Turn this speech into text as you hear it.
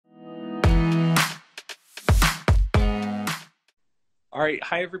All right.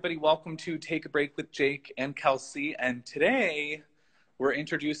 Hi, everybody. Welcome to Take a Break with Jake and Kelsey. And today we're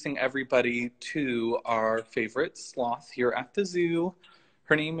introducing everybody to our favorite sloth here at the zoo.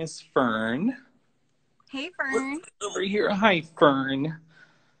 Her name is Fern. Hey, Fern. Over here. Hi, Fern.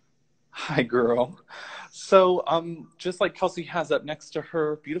 Hi, girl. So, just like Kelsey has up next to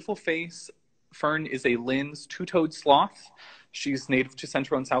her beautiful face, Fern is a Linz two-toed sloth. She's native to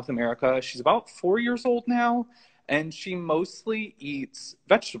Central and South America. She's about 4 years old now, and she mostly eats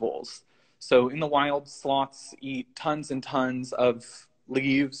vegetables. So in the wild, sloths eat tons and tons of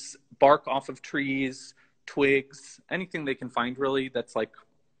leaves, bark off of trees, twigs, anything they can find really that's like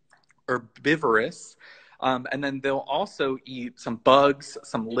herbivorous. And then they'll also eat some bugs,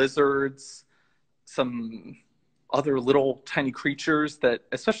 some lizards, some other little tiny creatures that,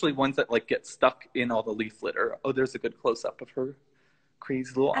 especially ones that like get stuck in all the leaf litter. Oh, there's a good close up of her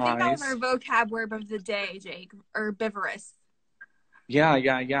crazy little I think that was eyes. our vocab word of the day, Jake. Herbivorous.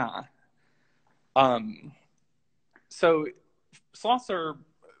 Yeah. Um, so sloths are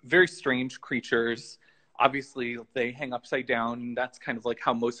very strange creatures. Obviously, they hang upside down. That's kind of like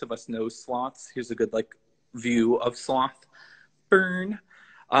how most of us know sloths. Here's a good like view of sloth. Fern.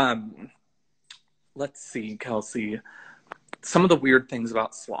 Um, let's see, Kelsey. Some of the weird things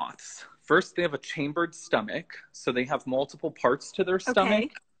about sloths. First, they have a chambered stomach, so they have multiple parts to their stomach, Okay.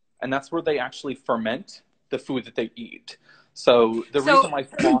 and that's where they actually ferment the food that they eat. So the So, reason why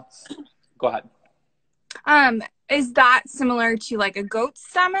sloths, go ahead. is that similar to like a goat's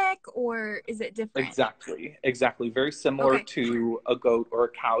stomach, or is it different? Exactly. Very similar Okay. to a goat or a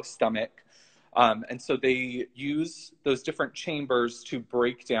cow stomach. And so they use those different chambers to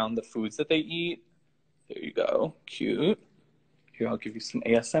break down the foods that they eat. There you go. Cute. Here, I'll give you some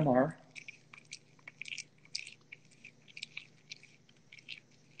ASMR.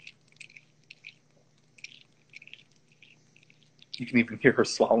 You can even hear her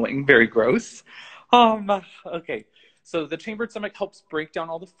swallowing. Very gross. Okay. So the chambered stomach helps break down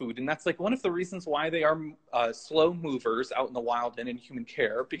all the food, and that's like one of the reasons why they are slow movers out in the wild and in human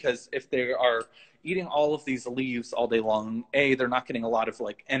care. Because if they are eating all of these leaves all day long, A, they're not getting a lot of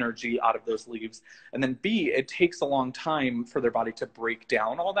like energy out of those leaves, and then B, it takes a long time for their body to break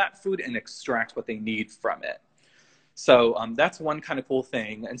down all that food and extract what they need from it. So that's one kind of cool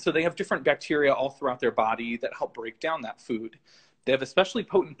thing. And so they have different bacteria all throughout their body that help break down that food. They have especially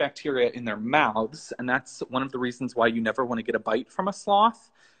potent bacteria in their mouths, and that's one of the reasons why you never want to get a bite from a sloth,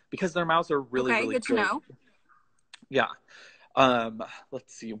 because their mouths are really, Okay, really good to big. know. Yeah.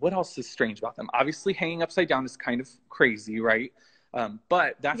 Let's see. What else is strange about them? Obviously, hanging upside down is kind of crazy, right?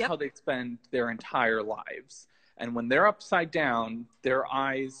 But that's Yep. how they spend their entire lives. And when they're upside down, their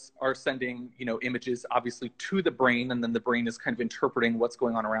eyes are sending, images obviously to the brain, and then the brain is kind of interpreting what's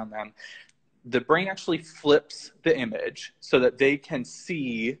going on around them. The brain actually flips the image so that they can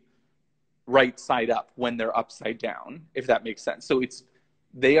see right side up when they're upside down, if that makes sense. So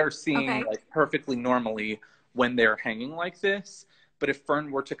they are seeing Okay. like perfectly normally when they're hanging like this. But if Fern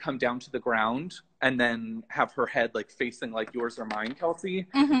were to come down to the ground and then have her head like facing like yours or mine, Kelsey,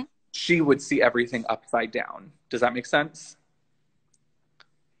 Mm-hmm. she would see everything upside down. Does that make sense?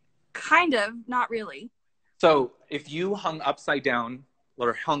 Kind of, not really. So if you hung upside down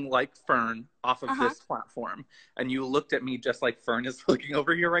or hung like Fern off of Uh-huh. this platform and you looked at me just like Fern is looking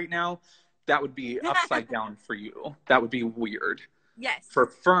over here right now, that would be upside down for you. That would be weird. Yes. For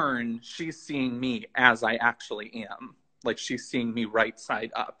Fern, she's seeing me as I actually am. Like she's seeing me right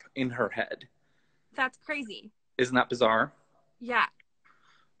side up in her head. That's crazy. Isn't that bizarre? Yeah.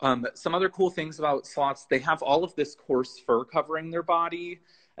 Some other cool things about sloths, they have all of this coarse fur covering their body,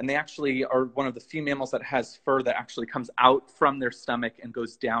 and they actually are one of the few mammals that has fur that actually comes out from their stomach and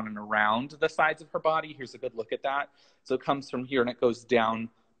goes down and around the sides of her body. Here's a good look at that. So it comes from here and it goes down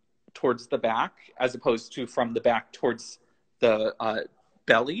towards the back, as opposed to from the back towards the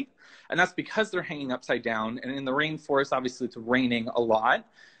belly. And that's because they're hanging upside down. And in the rainforest, obviously, it's raining a lot.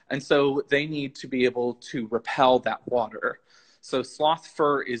 And so they need to be able to repel that water. So sloth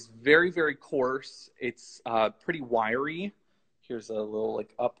fur is very, very coarse. It's pretty wiry. Here's a little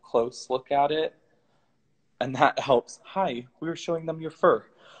like up close look at it. And that helps. Hi, we were showing them your fur.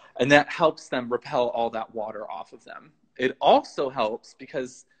 And that helps them repel all that water off of them. It also helps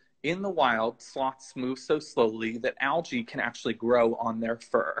because in the wild, sloths move so slowly that algae can actually grow on their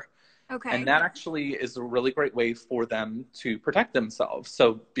fur. And Okay. that actually is a really great way for them to protect themselves.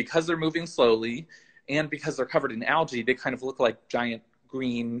 So because they're moving slowly and because they're covered in algae, they kind of look like giant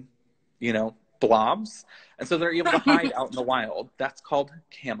green, blobs. And so they're able to hide out in the wild. That's called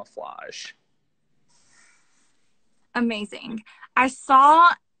camouflage. Amazing. I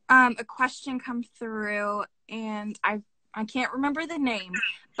saw a question come through, and I I can't remember the name,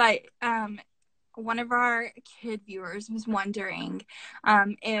 but one of our kid viewers was wondering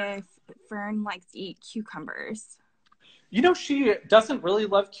if Fern likes to eat cucumbers. You know, she doesn't really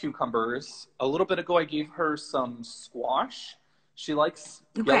love cucumbers. A little bit ago, I gave her some squash. She likes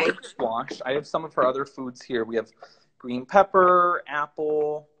Okay. yellow squash. I have some of her other foods here. We have green pepper,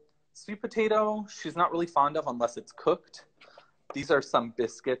 apple, sweet potato. She's not really fond of unless it's cooked. These are some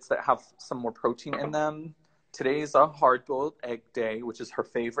biscuits that have some more protein in them. Today's a hard-boiled egg day, which is her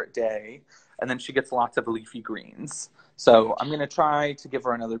favorite day. And then she gets lots of leafy greens. So I'm going to try to give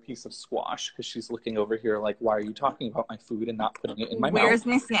her another piece of squash because she's looking over here like, why are you talking about my food and not putting it in my mouth? Where's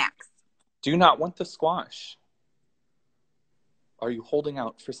my snacks? Do you not want the squash? Are you holding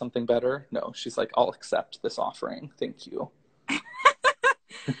out for something better? No, she's like, I'll accept this offering. Thank you.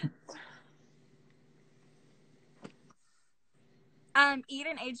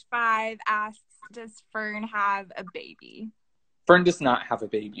 Eden, age 5, asks, does Fern have a baby? Fern does not have a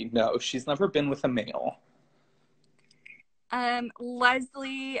baby. No, she's never been with a male.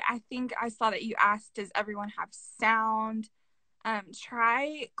 Leslie, I think I saw that you asked, does everyone have sound?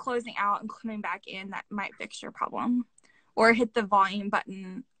 Try closing out and coming back in. That might fix your problem. Or hit the volume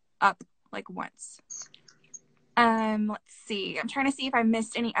button up like once. Let's see. I'm trying to see if I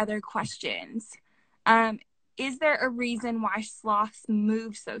missed any other questions. Is there a reason why sloths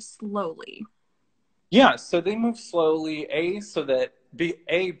move so slowly? Yeah, so they move slowly,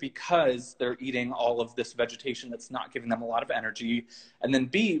 because they're eating all of this vegetation that's not giving them a lot of energy, and then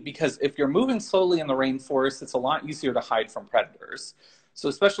B, because if you're moving slowly in the rainforest, it's a lot easier to hide from predators. So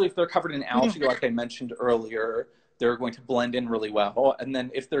especially if they're covered in algae, like I mentioned earlier, they're going to blend in really well. And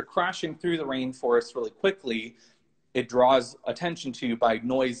then if they're crashing through the rainforest really quickly, it draws attention to you by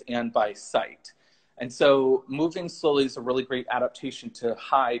noise and by sight. And so moving slowly is a really great adaptation to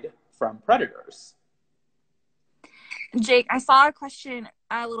hide from predators. Jake, I saw a question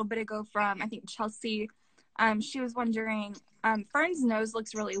a little bit ago from, I think, Chelsea. She was wondering, Fern's nose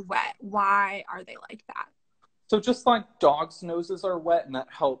looks really wet. Why are they like that? So just like dogs' noses are wet, and that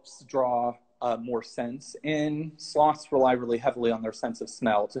helps draw more sense in, sloths rely really heavily on their sense of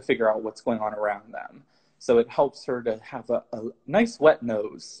smell to figure out what's going on around them. So it helps her to have a nice wet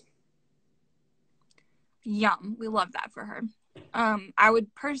nose. Yum. We love that for her. I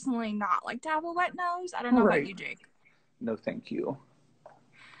would personally not like to have a wet nose. I don't know about you, Jake. No, thank you.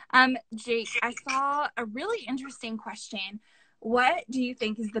 Jake, I saw a really interesting question. What do you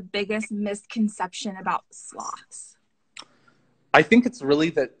think is the biggest misconception about sloths? I think it's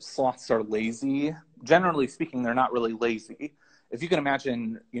really that sloths are lazy. Generally speaking, they're not really lazy. If you can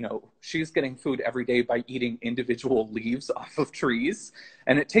imagine, she's getting food every day by eating individual leaves off of trees,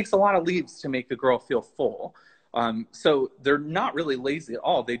 and it takes a lot of leaves to make a girl feel full. So they're not really lazy at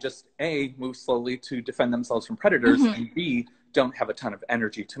all. They just, A, move slowly to defend themselves from predators, and B, don't have a ton of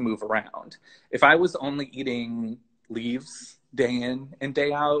energy to move around. If I was only eating leaves day in and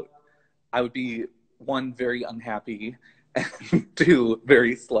day out, I would be, 1, very unhappy, and 2,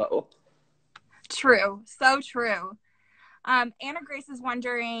 very slow. True. So true. Anna Grace is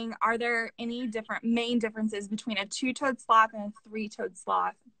wondering, are there any main differences between a 2-toed sloth and a 3-toed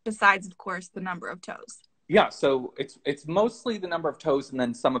sloth, besides, of course, the number of toes? Yeah, so it's mostly the number of toes, and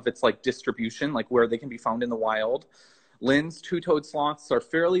then some of it's like distribution, like where they can be found in the wild. Lynn's 2-toed sloths are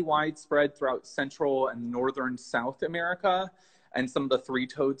fairly widespread throughout Central and Northern South America, and some of the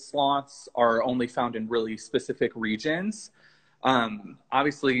 3-toed sloths are only found in really specific regions.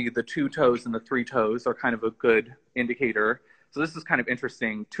 Obviously, the 2 toes and the 3 toes are kind of a good indicator. So this is kind of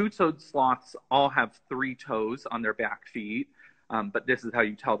interesting. 2-toed sloths all have 3 toes on their back feet. But this is how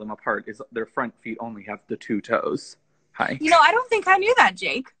you tell them apart, is their front feet only have the 2 toes. Hi. I don't think I knew that,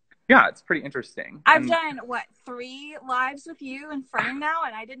 Jake. Yeah, it's pretty interesting. I've done, 3 lives with you and Fern now,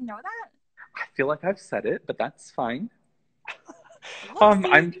 and I didn't know that? I feel like I've said it, but that's fine.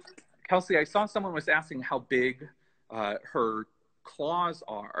 Kelsey, I saw someone was asking how big her claws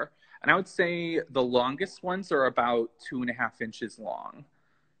are. And I would say the longest ones are about 2.5 inches long.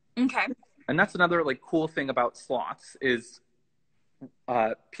 Okay. And that's another cool thing about sloths is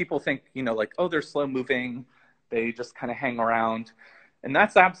people think, oh, they're slow moving. They just kind of hang around. And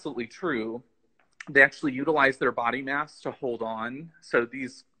that's absolutely true. They actually utilize their body mass to hold on. So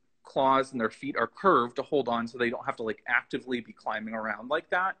these claws and their feet are curved to hold on so they don't have to actively be climbing around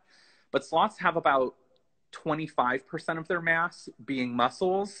like that. But sloths have about 25% of their mass being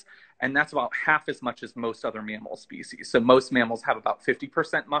muscles, and that's about half as much as most other mammal species. So most mammals have about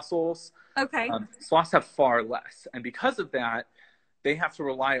 50% muscles. Okay. Sloths have far less. And because of that, they have to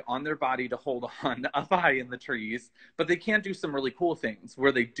rely on their body to hold on up high in the trees, but they can do some really cool things.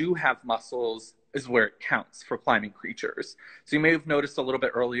 Where they do have muscles, is where it counts for climbing creatures. So you may have noticed a little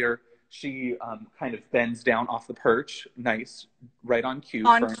bit earlier, she kind of bends down off the perch. Nice, right on cue,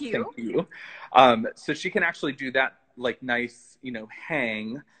 On Fern. cue. Thank you. So she can actually do that like nice,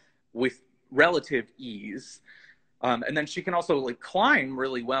 hang with relative ease. And then she can also like climb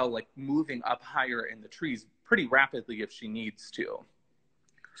really well, like moving up higher in the trees pretty rapidly if she needs to.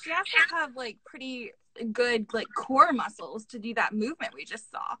 She has to have like pretty good like core muscles to do that movement we just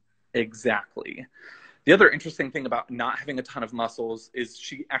saw. Exactly. The other interesting thing about not having a ton of muscles is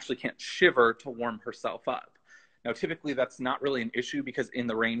she actually can't shiver to warm herself up. Now, typically that's not really an issue because in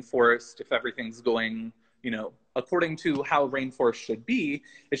the rainforest, if everything's going, according to how rainforest should be,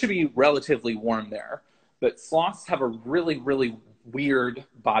 it should be relatively warm there. But sloths have a really, really weird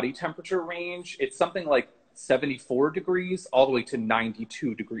body temperature range. It's something like 74 degrees all the way to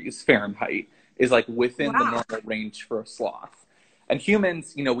 92 degrees Fahrenheit is like within the normal range for a sloth. And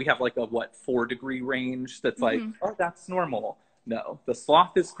humans, we have like a 4-degree range that's like, oh, that's normal. No, the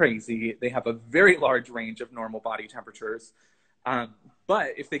sloth is crazy. They have a very large range of normal body temperatures.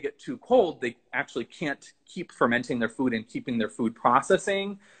 But if they get too cold, they actually can't keep fermenting their food and keeping their food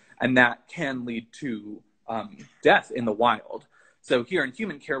processing. And that can lead to death in the wild. So here in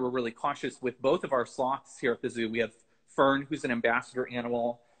human care, we're really cautious with both of our sloths here at the zoo. We have Fern, who's an ambassador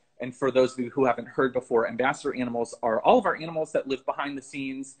animal. And for those of you who haven't heard before, ambassador animals are all of our animals that live behind the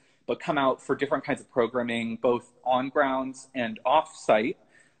scenes, but come out for different kinds of programming, both on grounds and off site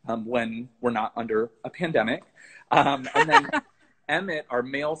when we're not under a pandemic. And then Emmett, our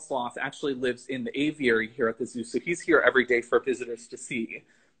male sloth, actually lives in the aviary here at the zoo. So he's here every day for visitors to see.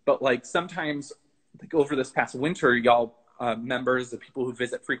 But like sometimes, like over this past winter, y'all members, the people who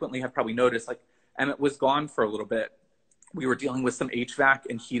visit frequently have probably noticed like Emmett was gone for a little bit. We were dealing with some HVAC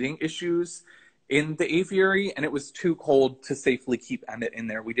and heating issues in the aviary, and it was too cold to safely keep Emmett in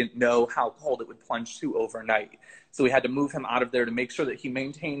there. We didn't know how cold it would plunge to overnight. So we had to move him out of there to make sure that he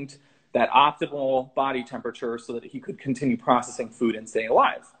maintained that optimal body temperature so that he could continue processing food and staying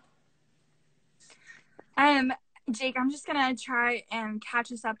alive. Jake, I'm just gonna try and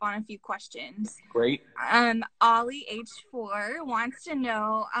catch us up on a few questions. Great. Ollie H4 wants to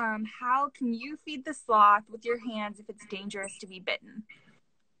know how can you feed the sloth with your hands if it's dangerous to be bitten?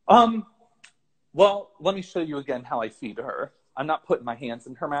 Well, let me show you again how I feed her. I'm not putting my hands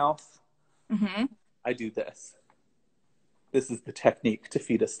in her mouth. I do this. This is the technique to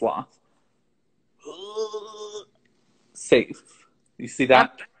feed a sloth. Safe. You see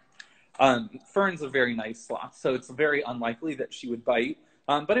that? Yep. Fern's a very nice sloth, so it's very unlikely that she would bite.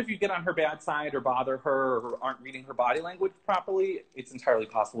 But if you get on her bad side or bother her or aren't reading her body language properly, it's entirely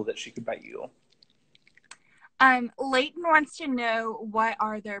possible that she could bite you. Leighton wants to know, what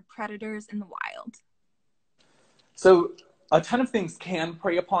are there predators in the wild? So a ton of things can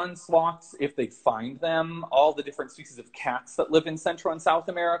prey upon sloths if they find them. All the different species of cats that live in Central and South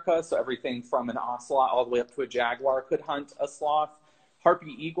America, so everything from an ocelot all the way up to a jaguar could hunt a sloth.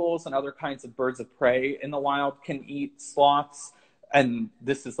 Harpy eagles and other kinds of birds of prey in the wild can eat sloths. And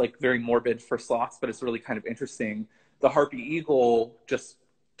this is like very morbid for sloths, but it's really kind of interesting. The harpy eagle just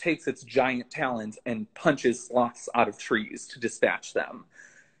takes its giant talons and punches sloths out of trees to dispatch them.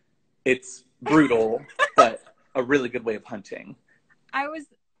 It's brutal, but a really good way of hunting. I was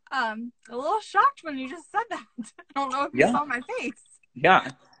a little shocked when you just said that. I don't know if you saw my face. Yeah,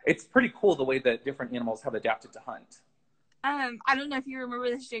 it's pretty cool the way that different animals have adapted to hunt. I don't know if you remember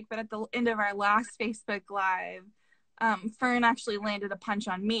this, Jake, but at the end of our last Facebook Live, Fern actually landed a punch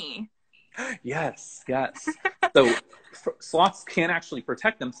on me. Yes. So sloths can actually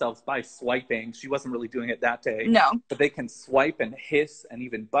protect themselves by swiping. She wasn't really doing it that day. No. But they can swipe and hiss and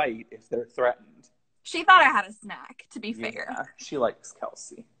even bite if they're threatened. She thought I had a snack, to be fair. Yeah, she likes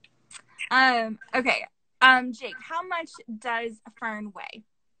Kelsey. Okay. Jake, how much does Fern weigh?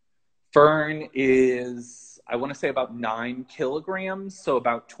 Fern is, I want to say about 9 kilograms, so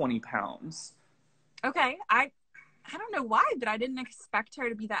about 20 pounds. Okay. I don't know why, but I didn't expect her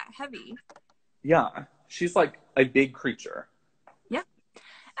to be that heavy. Yeah. She's like a big creature. Yeah.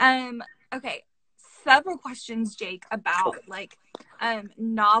 Okay. Several questions, Jake, about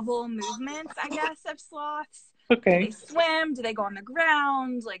novel movements, I guess, of sloths. Okay. Do they swim? Do they go on the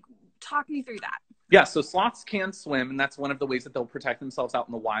ground? Like, talk me through that. Yeah, so sloths can swim, and that's one of the ways that they'll protect themselves out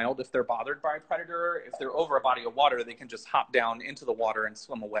in the wild. If they're bothered by a predator, if they're over a body of water, they can just hop down into the water and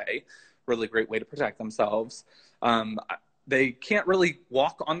swim away. Really great way to protect themselves. They can't really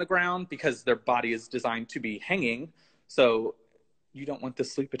walk on the ground because their body is designed to be hanging. So you don't want the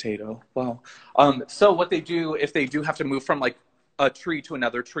sweet potato. Wow. So what they do, if they do have to move from like a tree to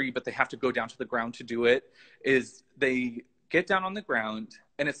another tree, but they have to go down to the ground to do it, is they get down on the ground,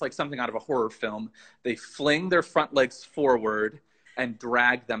 and it's like something out of a horror film. They fling their front legs forward and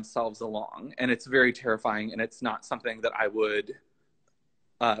drag themselves along. And it's very terrifying, and it's not something that I would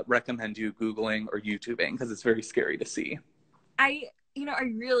recommend you Googling or YouTubing because it's very scary to see. I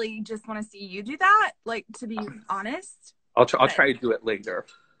really just want to see you do that, like, to be honest. I'll try to do it later.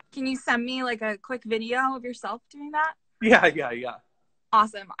 Can you send me like a quick video of yourself doing that? Yeah.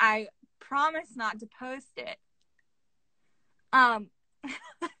 Awesome. I promise not to post it.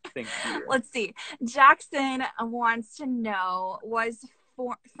 Thank you. Let's see. Jackson wants to know, was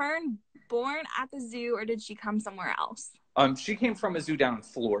Fern born at the zoo or did she come somewhere else? She came from a zoo down in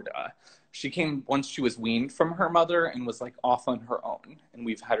Florida. She came once she was weaned from her mother and was like off on her own, and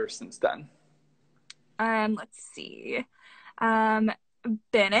we've had her since then. Let's see.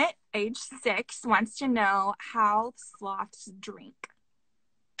 Bennett, age 6, wants to know how sloths drink.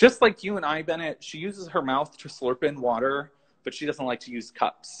 Just like you and I, Bennett, she uses her mouth to slurp in water, but she doesn't like to use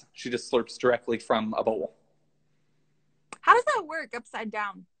cups. She just slurps directly from a bowl. How does that work upside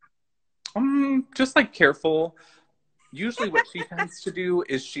down? Just like careful. Usually what she tends to do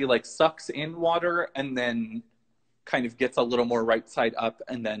is she like sucks in water and then kind of gets a little more right side up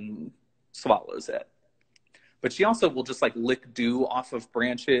and then swallows it. But she also will just like lick dew off of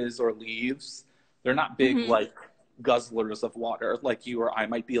branches or leaves. They're not big like guzzlers of water like you or I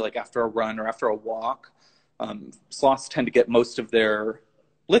might be like after a run or after a walk. Sloths tend to get most of their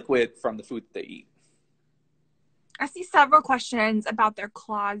liquid from the food that they eat. I see several questions about their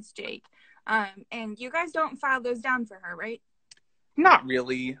claws, Jake. And you guys don't file those down for her, right? Not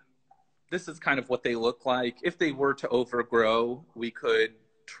really. This is kind of what they look like. If they were to overgrow, we could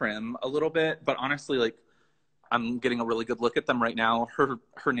trim a little bit. But honestly, like, I'm getting a really good look at them right now. Her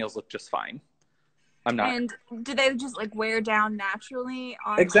nails look just fine. I'm not. And do they just like wear down naturally?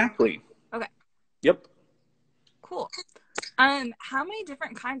 Exactly. Okay. Yep. Cool. How many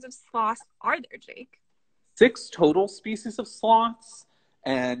different kinds of sloths are there, Jake? 6 total species of sloths,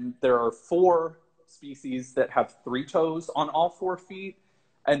 and there are 4 species that have 3 toes on all 4 feet,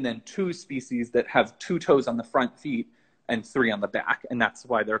 and then 2 species that have 2 toes on the front feet and 3 on the back, and that's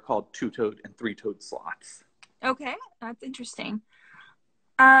why they're called 2-toed and 3-toed sloths. Okay, that's interesting.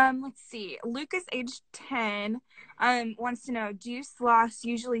 Let's see. Lucas, age 10, wants to know, do sloths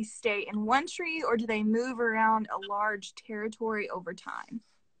usually stay in one tree or do they move around a large territory over time?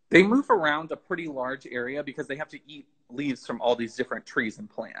 They move around a pretty large area because they have to eat leaves from all these different trees and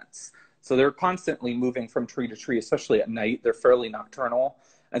plants. So they're constantly moving from tree to tree, especially at night. They're fairly nocturnal,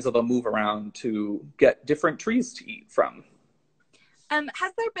 and so they'll move around to get different trees to eat from.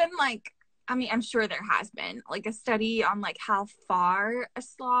 Has there been I'm sure there has been a study on how far a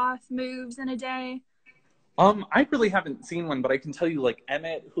sloth moves in a day? I really haven't seen one, but I can tell you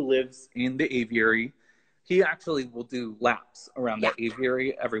Emmett, who lives in the aviary, he actually will do laps around that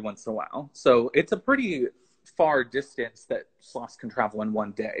aviary every once in a while. So it's a pretty far distance that sloths can travel in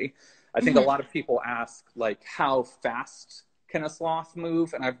one day. I think a lot of people ask how fast can a sloth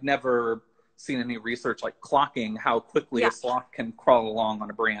move? And I've never seen any research clocking how quickly a sloth can crawl along on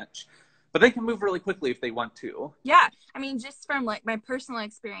a branch. But they can move really quickly if they want to. Yeah. I mean, just from my personal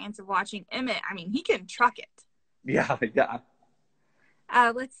experience of watching Emmett, he can truck it. Yeah.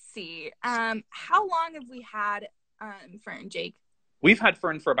 Let's see. How long have we had Fern, Jake? We've had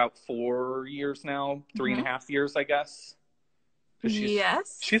Fern for about 4 years now, 3.5 years, I guess.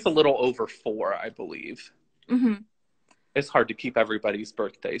 She's a little over 4, I believe. It's hard to keep everybody's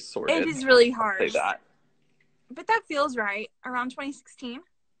birthdays sorted. It is really hard. Say that. But that feels right. Around 2016?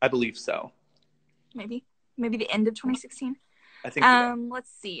 I believe so. Maybe the end of 2016. I think.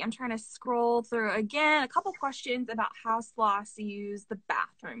 Let's see. I'm trying to scroll through again. A couple questions about how sloths use the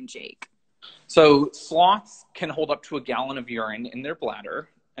bathroom, Jake. So sloths can hold up to a gallon of urine in their bladder,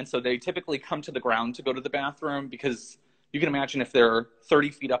 and so they typically come to the ground to go to the bathroom because you can imagine if they're 30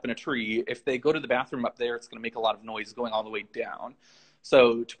 feet up in a tree, if they go to the bathroom up there, it's going to make a lot of noise going all the way down.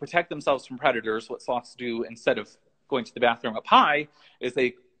 So to protect themselves from predators, what sloths do instead of going to the bathroom up high is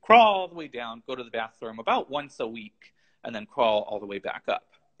they crawl all the way down, go to the bathroom about once a week, and then crawl all the way back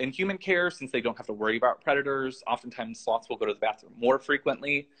up. In human care, since they don't have to worry about predators, oftentimes sloths will go to the bathroom more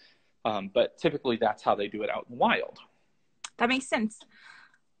frequently, but typically that's how they do it out in the wild. That makes sense.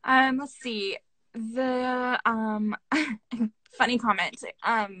 Let's see. The funny comment.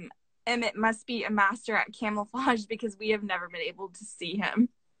 Emmett must be a master at camouflage because we have never been able to see him.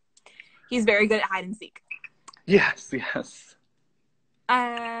 He's very good at hide and seek. Yes.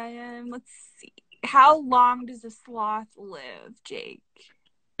 Let's see. How long does a sloth live, Jake?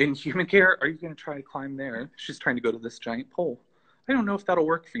 In human care, are you going to try to climb there? She's trying to go to this giant pole. I don't know if that'll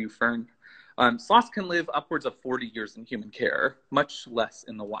work for you, Fern. Sloths can live upwards of 40 years in human care, much less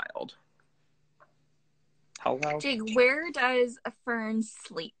in the wild. Hello? Jake, where does a Fern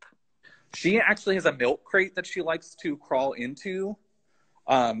sleep? She actually has a milk crate that she likes to crawl into.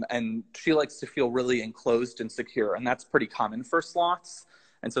 And she likes to feel really enclosed and secure. And that's pretty common for sloths.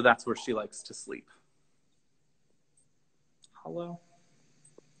 And so that's where she likes to sleep. Hello?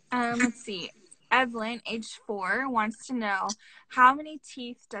 Let's see. Evelyn, age 4, wants to know, how many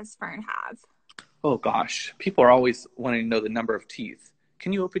teeth does Fern have? Oh, gosh. People are always wanting to know the number of teeth.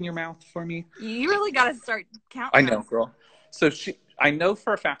 Can you open your mouth for me? You really got to start counting. I know, girl. So I know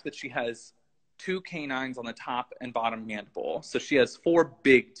for a fact that she has 2 canines on the top and bottom mandible. So she has 4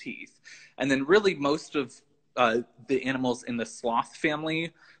 big teeth. And then really most of the animals in the sloth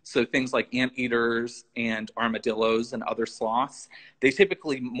family, so things like anteaters and armadillos and other sloths, they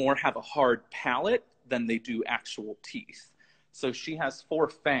typically more have a hard palate than they do actual teeth. So she has 4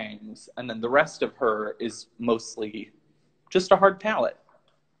 fangs, and then the rest of her is mostly just a hard palate.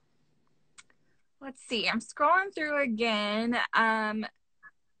 Let's see. I'm scrolling through again.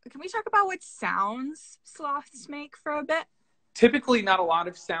 Can we talk about what sounds sloths make for a bit? Typically not a lot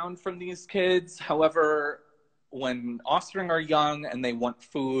of sound from these kids. However, when offspring are young and they want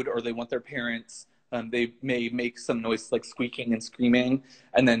food or they want their parents, they may make some noise like squeaking and screaming.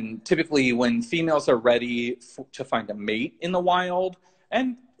 And then typically when females are ready to find a mate in the wild,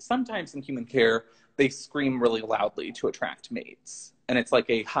 and sometimes in human care, they scream really loudly to attract mates. And it's like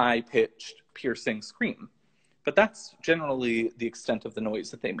a high-pitched, piercing scream. But that's generally the extent of the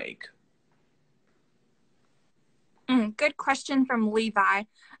noise that they make. Good question from Levi.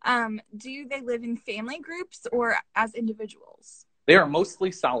 Do they live in family groups or as individuals? They are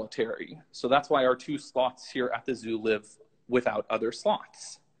mostly solitary. So that's why our 2 sloths here at the zoo live without other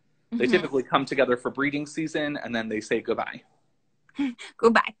sloths. They typically come together for breeding season and then they say goodbye.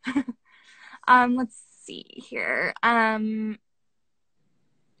 Goodbye. Let's see here. Simone,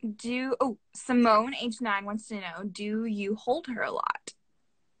 age 9, wants to know, do you hold her a lot?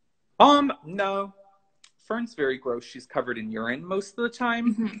 No. Fern's very gross. She's covered in urine most of the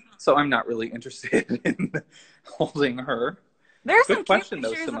time. So I'm not really interested in holding her. There's some cute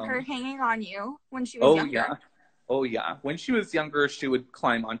pictures of her hanging on you when she was younger. Oh, yeah. When she was younger, she would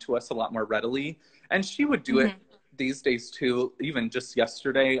climb onto us a lot more readily. And she would do it these days, too. Even just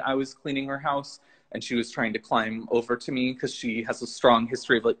yesterday, I was cleaning her house, and she was trying to climb over to me because she has a strong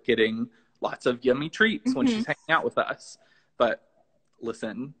history of like getting lots of yummy treats when she's hanging out with us. But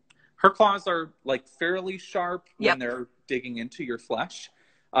listen, her claws are like fairly sharp when they're digging into your flesh,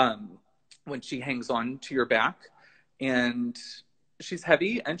 when she hangs on to your back. And she's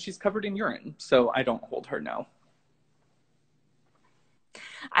heavy and she's covered in urine. So I don't hold her, no.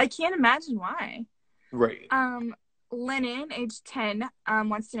 I can't imagine why. Right. Lennon, age 10,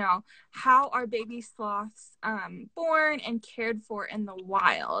 wants to know, how are baby sloths born and cared for in the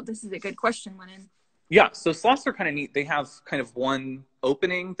wild? This is a good question, Lennon. Yeah, so sloths are kind of neat. They have kind of one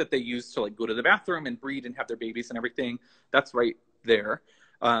opening that they use to like go to the bathroom and breed and have their babies and everything. That's right there.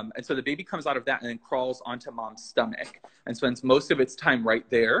 And so the baby comes out of that and then crawls onto mom's stomach and spends most of its time right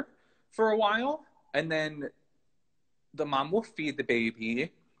there for a while. And then the mom will feed the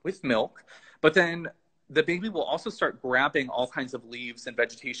baby with milk, but then the baby will also start grabbing all kinds of leaves and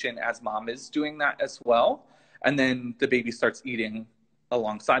vegetation as mom is doing that as well. And then the baby starts eating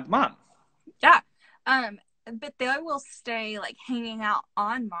alongside mom. Yeah. But they will stay like hanging out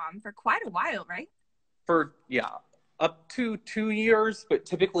on mom for quite a while, right? For, up to 2 years, but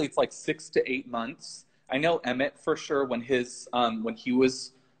typically it's like 6 to 8 months. I know Emmett for sure when when he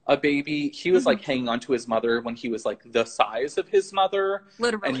was a baby, he was like hanging onto his mother when he was like the size of his mother.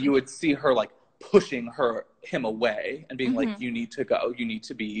 Literally. And you would see her like pushing him away and being like, you need to go, you need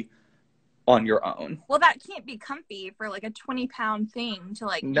to be on your own. Well, that can't be comfy for like a 20-pound thing to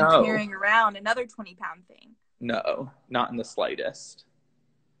like be carrying around another 20-pound thing. No, not in the slightest.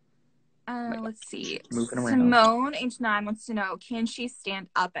 Let's see. Moving around. Simone, age 9, wants to know, can she stand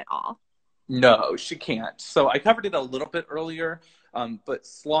up at all? No, she can't. So I covered it a little bit earlier, but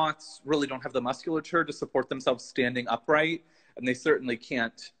sloths really don't have the musculature to support themselves standing upright, and they certainly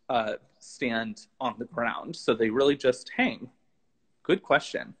can't stand on the ground. So they really just hang. Good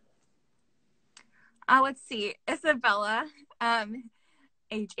question. Let's see. Isabella,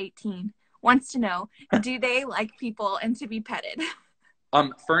 age 18, wants to know, do they like people and to be petted?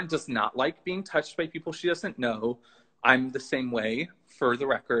 Fern does not like being touched by people she doesn't know. I'm the same way, for the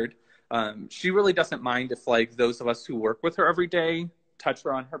record. She really doesn't mind if like those of us who work with her every day touch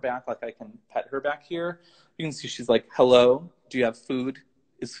her on her back, like I can pet her back here. You can see she's like, hello, do you have food?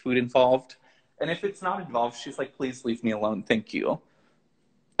 Is food involved? And if it's not involved, she's like, please leave me alone, thank you.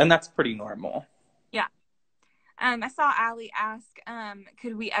 And that's pretty normal. Yeah. I saw Allie ask,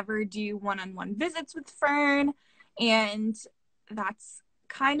 could we ever do one-on-one visits with Fern? And that's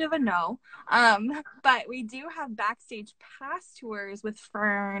kind of a no. But we do have backstage pass tours with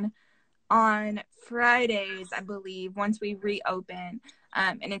Fern on Fridays, I believe, once we reopen.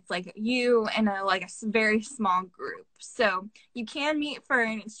 And it's like you and a very small group. So you can meet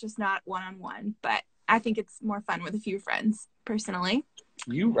Fern. It's just not one-on-one, but I think it's more fun with a few friends, personally.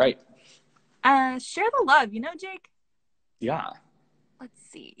 You right. Share the love, Jake? Yeah. Let's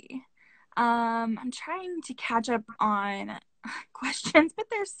see. I'm trying to catch up on questions, but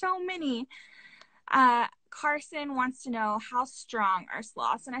there's so many. Carson wants to know how strong are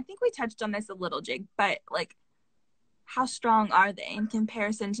sloths, and I think we touched on this a little, Jake, but like, how strong are they in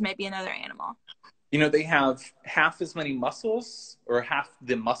comparison to maybe another animal? They have half as many muscles, or half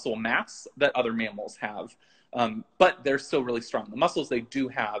the muscle mass that other mammals have, but they're still really strong. The muscles they do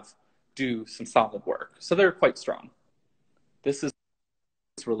have do some solid work, so they're quite strong. This is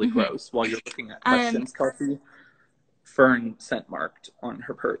really gross. While you're looking at questions, Kelsey, Fern scent marked on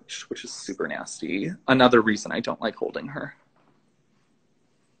her perch, which is super nasty. Another reason I don't like holding her.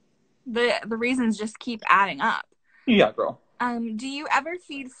 The reasons just keep adding up. Yeah, girl. Do you ever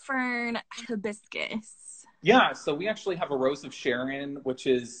feed Fern hibiscus? Yeah, so we actually have a Rose of Sharon, which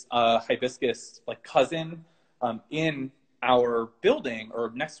is a hibiscus cousin in our building,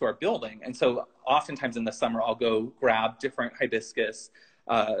 or next to our building. And so oftentimes in the summer, I'll go grab different hibiscus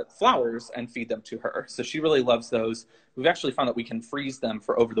flowers and feed them to her. So she really loves those. We've actually found that we can freeze them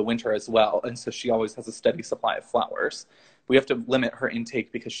for over the winter as well. And so she always has a steady supply of flowers. We have to limit her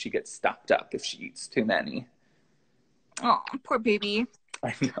intake because she gets stopped up if she eats too many. Oh, poor baby.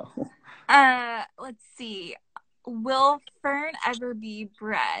 I know. Let's see. Will Fern ever be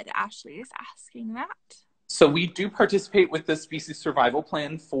bred? Ashley is asking that. So we do participate with the species survival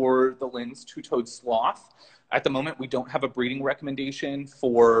plan for the Lynn's two-toed sloth. At the moment, we don't have a breeding recommendation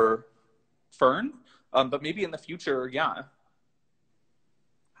for Fern, but maybe in the future, yeah.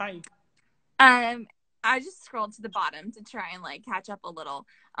 Hi. I just scrolled to the bottom to try and catch up a little.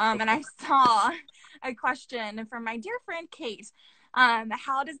 And I saw a question from my dear friend Kate.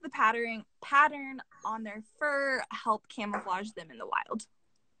 How does the pattern on their fur help camouflage them in the wild?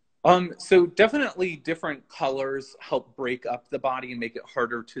 So definitely different colors help break up the body and make it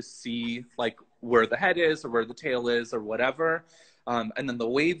harder to see where the head is or where the tail is or whatever. And then the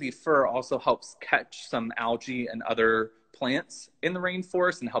wavy fur also helps catch some algae and other plants in the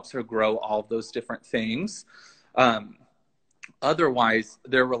rainforest and helps her grow all of those different things. Otherwise,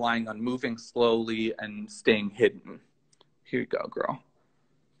 they're relying on moving slowly and staying hidden. Here you go, girl.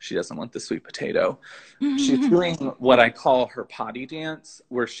 She doesn't want the sweet potato. She's doing what I call her potty dance,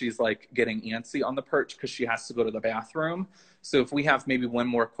 where she's getting antsy on the perch because she has to go to the bathroom. So if we have maybe one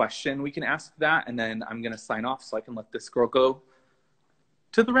more question, we can ask that, and then I'm going to sign off so I can let this girl go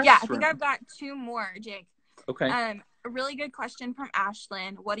to the restroom. Yeah, I think I've got two more, Jake. Okay. A really good question from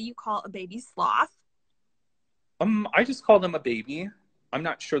Ashlyn. What do you call a baby sloth? I just call them a baby. I'm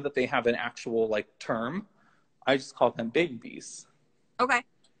not sure that they have an actual term. I just call them babies. Okay.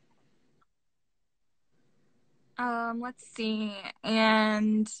 Let's see.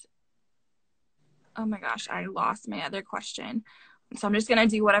 And oh my gosh, I lost my other question. So I'm just going to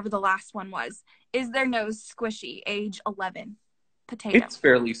do whatever the last one was. Is their nose squishy? Age 11. Potato. It's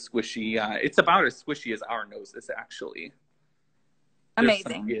fairly squishy. It's about as squishy as our nose is actually. There's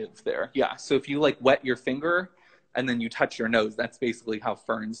amazing. Some give there. Yeah. So if you wet your finger and then you touch your nose, that's basically how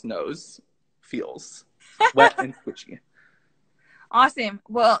Fern's nose feels. Wet and squishy. Awesome.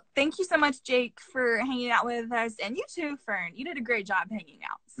 Well, thank you so much, Jake, for hanging out with us. And you too, Fern. You did a great job hanging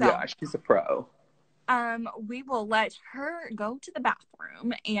out. So, yeah, she's a pro. We will let her go to the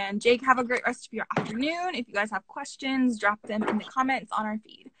bathroom. And Jake, have a great rest of your afternoon. If you guys have questions, drop them in the comments on our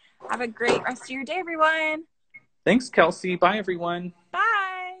feed. Have a great rest of your day, everyone. Thanks, Kelsey. Bye, everyone.